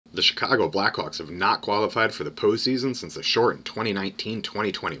The Chicago Blackhawks have not qualified for the postseason since the shortened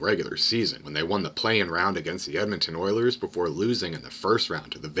 2019-2020 regular season, when they won the play-in round against the Edmonton Oilers before losing in the first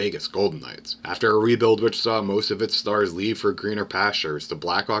round to the Vegas Golden Knights. After a rebuild which saw most of its stars leave for greener pastures, the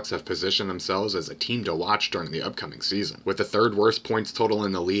Blackhawks have positioned themselves as a team to watch during the upcoming season. With the third worst points total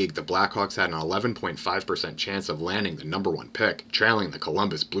in the league, the Blackhawks had an 11.5% chance of landing the #1 pick, trailing the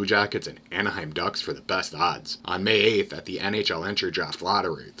Columbus Blue Jackets and Anaheim Ducks for the best odds. On May 8th at the NHL Entry Draft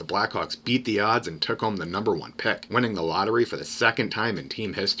lottery, the Blackhawks beat the odds and took home the #1 pick, winning the lottery for the second time in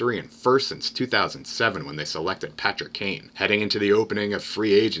team history and first since 2007 when they selected Patrick Kane. Heading into the opening of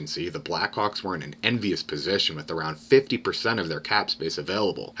free agency, the Blackhawks were in an envious position with around 50% of their cap space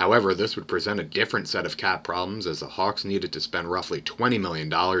available. However, this would present a different set of cap problems as the Hawks needed to spend roughly $20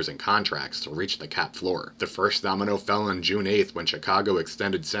 million in contracts to reach the cap floor. The first domino fell on June 8th when Chicago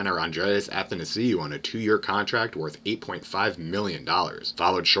extended center Andreas Athanasiou on a 2-year contract worth $8.5 million,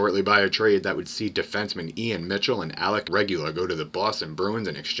 followed shortly by a trade that would see defenseman Ian Mitchell and Alec Regula go to the Boston Bruins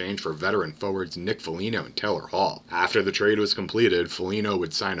in exchange for veteran forwards Nick Foligno and Taylor Hall. After the trade was completed, Foligno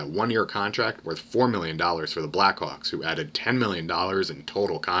would sign a 1-year contract worth $4 million for the Blackhawks, who added $10 million in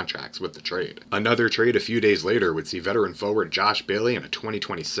total contracts with the trade. Another trade a few days later would see veteran forward Josh Bailey and a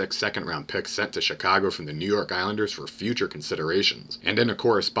 2026 second-round pick sent to Chicago from the New York Islanders for future considerations. And in a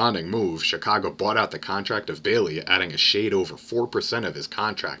corresponding move, Chicago bought out the contract of Bailey, adding a shade over 4% of his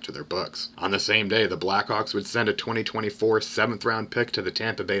contract to their books. On the same day, the Blackhawks would send a 2024 7th-round pick to the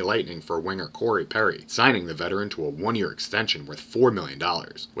Tampa Bay Lightning for winger Corey Perry, signing the veteran to a 1-year extension worth $4 million.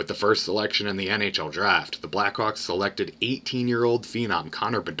 With the first selection in the NHL Draft, the Blackhawks selected 18-year-old phenom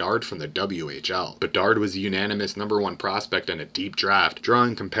Connor Bedard from the WHL. Bedard was a unanimous #1 prospect in a deep draft,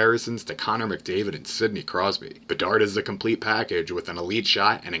 drawing comparisons to Connor McDavid and Sidney Crosby. Bedard is the complete package with an elite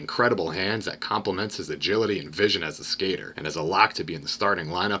shot and incredible hands that complements his agility and vision as a skater, and is a lock to be in the starting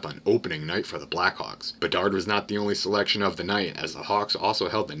lineup on opening night for the Blackhawks. Bedard was not the only selection of the night, as the Hawks also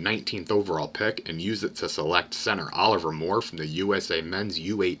held the 19th overall pick and used it to select center Oliver Moore from the USA men's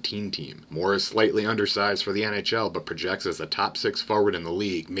U18 team. Moore is slightly undersized for the NHL but projects as a top 6 forward in the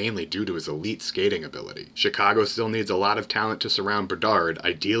league, mainly due to his elite skating ability. Chicago still needs a lot of talent to surround Bedard,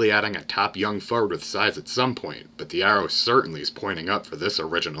 ideally adding a top young forward with size at some point, but the arrow certainly is pointing up for this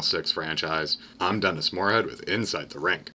Original Six franchise. I'm Dennis Moorhead with Inside the Rink.